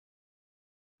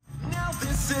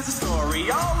is a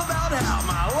story all about how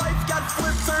my life got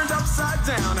flipped, turned upside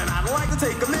down, and I'd like to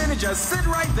take a minute, just sit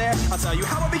right there. I'll tell you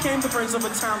how I became the prince of a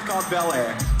town called Bel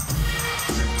Air.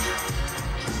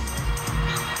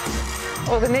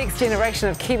 Well, the next generation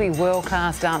of Kiwi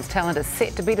world-class dance talent is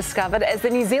set to be discovered as the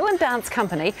New Zealand Dance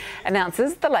Company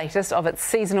announces the latest of its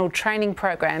seasonal training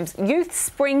programs. Youth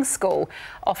Spring School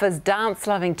offers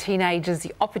dance-loving teenagers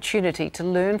the opportunity to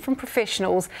learn from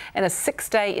professionals in a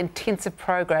 6-day intensive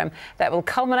program that will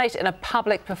culminate in a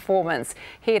public performance.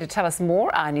 Here to tell us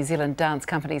more are New Zealand Dance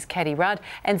Company's Katie Rudd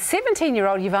and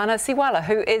 17-year-old Ivana Siwala,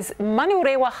 who is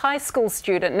Manurewa High School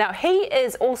student. Now, he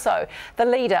is also the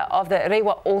leader of the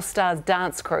Rewa All-Stars dance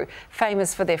crew,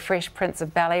 famous for their Fresh Prince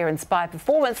of Bel Air inspired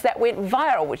performance that went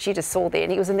viral, which you just saw there,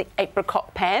 and he was in the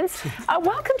apricot pants.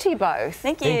 Welcome to you both.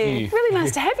 Thank you. Really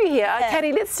nice to have you here.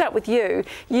 Katie, let's start with you.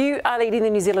 You are leading the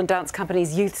New Zealand Dance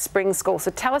Company's Youth Spring School, so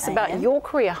tell us about your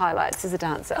career highlights as a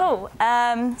dancer. Cool.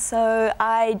 So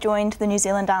I joined the New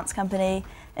Zealand Dance Company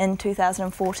in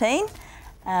 2014.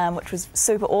 Which was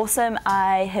super awesome.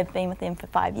 I have been with them for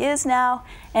 5 years now,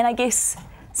 and I guess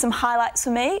some highlights for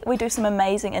me, we do some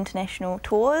amazing international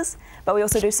tours, but we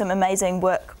also do some amazing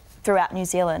work throughout New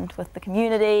Zealand with the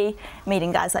community,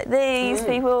 meeting guys like these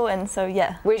people, and so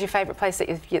yeah. Where's your favourite place that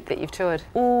you've toured?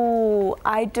 Ooh,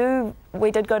 we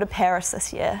did go to Paris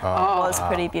this year. It was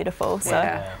pretty beautiful, so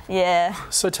yeah.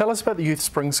 So tell us about the Youth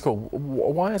Spring School.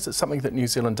 Why is it something that New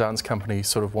Zealand Dance Company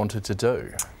sort of wanted to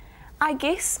do? I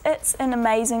guess it's an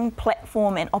amazing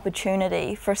platform and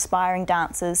opportunity for aspiring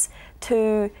dancers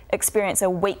to experience a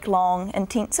week-long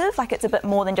intensive. Like, it's a bit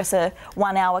more than just a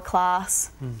 1-hour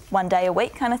class, 1 day a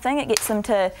week kind of thing. It gets them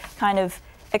to kind of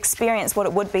experience what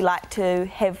it would be like to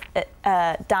have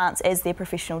dance as their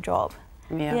professional job.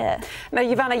 Yeah. Now,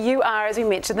 Ivana, you are, as we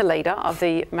mentioned, the leader of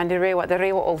the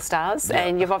Rewa All-Stars,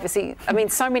 and you've obviously, I mean,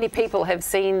 so many people have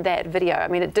seen that video. I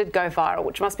mean, it did go viral,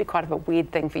 which must be quite of a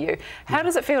weird thing for you. How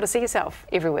does it feel to see yourself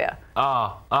everywhere?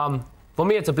 For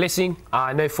me, it's a blessing.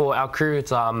 I know for our crew,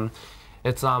 it's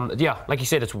yeah, like you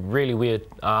said, it's really weird.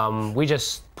 We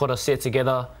just put a set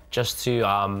together just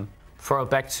to throw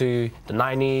it back to the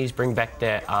 90s, bring back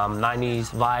that 90s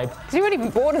vibe. Because you weren't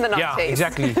even born in the 90s. Yeah,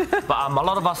 exactly. But a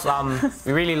lot of us,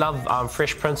 we really love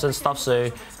Fresh Prince and stuff, so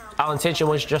our intention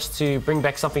was just to bring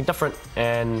back something different.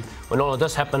 And when all of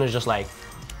this happened, it's just like,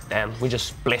 damn, we're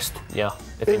just blessed,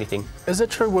 if anything. Is it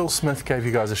true Will Smith gave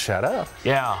you guys a shout out?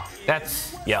 Yeah,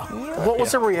 What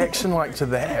was the reaction like to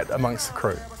that amongst the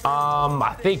crew?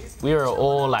 I think we were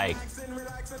all like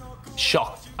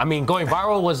shocked. I mean, going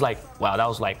viral was like, wow, that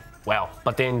was like, wow.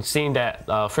 But then seeing that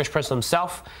Fresh Prince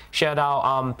himself shared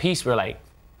our piece, we're like,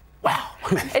 wow.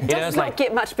 It does not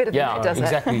get much better than that, does it?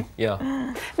 Exactly,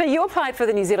 yeah. Now, you applied for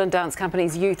the New Zealand Dance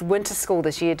Company's Youth Winter School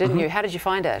this year, didn't you? How did you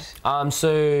find it?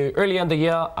 So early in the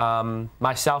year,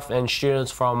 myself and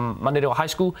students from Manurewa High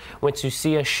School went to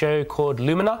see a show called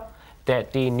Lumina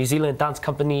that the New Zealand Dance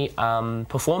Company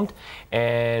performed,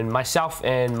 and myself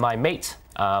and my mate,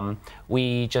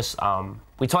 we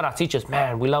told our teachers,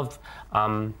 man, we love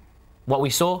what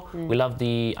we saw. We love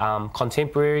the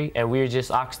contemporary, and we just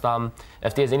asked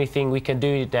if there's anything we can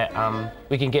do that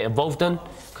we can get involved in,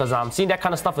 because seeing that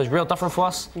kind of stuff is real different for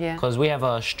us, because we have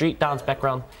a street dance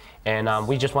background, and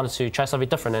we just wanted to try something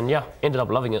different, and ended up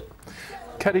loving it.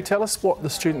 Katie, tell us what the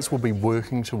students will be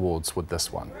working towards with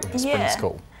this one, with the Spring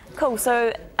School. Cool,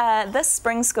 so this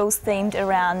Spring School's themed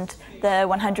around the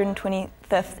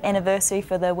 125th anniversary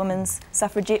for the women's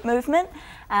suffragette movement.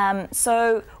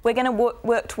 So we're going to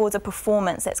work towards a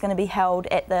performance that's going to be held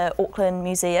at the Auckland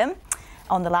Museum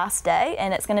on the last day,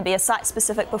 and it's going to be a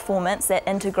site-specific performance that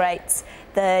integrates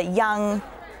the young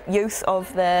youth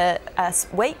of the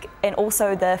week and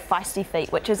also the Feisty Feet,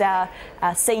 which is our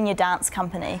senior dance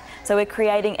company. So we're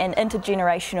creating an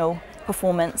intergenerational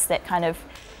performance that kind of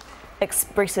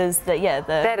expresses the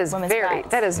women's rights.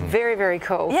 That is very, very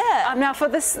cool. Yeah. Now, for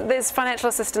this, there's financial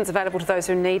assistance available to those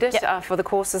who need it for the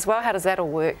course as well. How does that all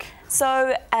work?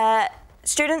 So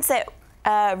students that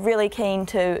are really keen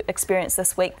to experience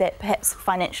this week that perhaps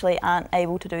financially aren't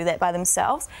able to do that by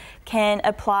themselves can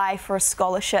apply for a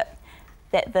scholarship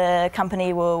that the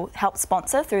company will help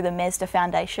sponsor through the Mazda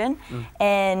Foundation,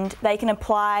 and they can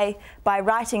apply by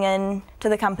writing in to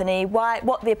the company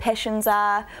what their passions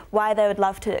are, why they would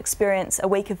love to experience a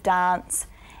week of dance,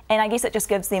 and I guess it just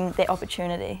gives them that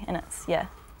opportunity, and it's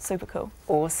super cool.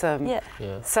 Awesome. Yeah.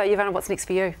 So Ivana, what's next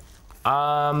for you?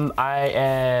 I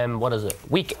am,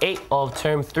 week 8 of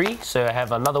term 3, so I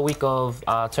have another week of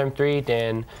term 3,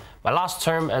 then my last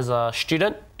term as a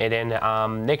student, and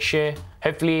then next year,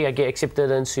 hopefully I get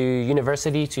accepted into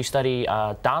university to study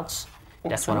dance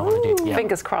that's what I want to do. Yeah.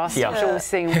 Fingers crossed. Yeah. I'm sure we're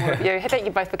seeing more of you. Thank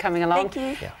you both for coming along.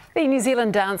 Thank you. Yeah. The New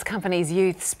Zealand Dance Company's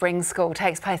Youth Spring School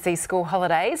takes place these school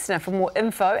holidays. Now, for more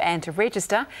info and to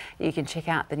register, you can check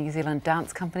out the New Zealand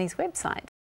Dance Company's website.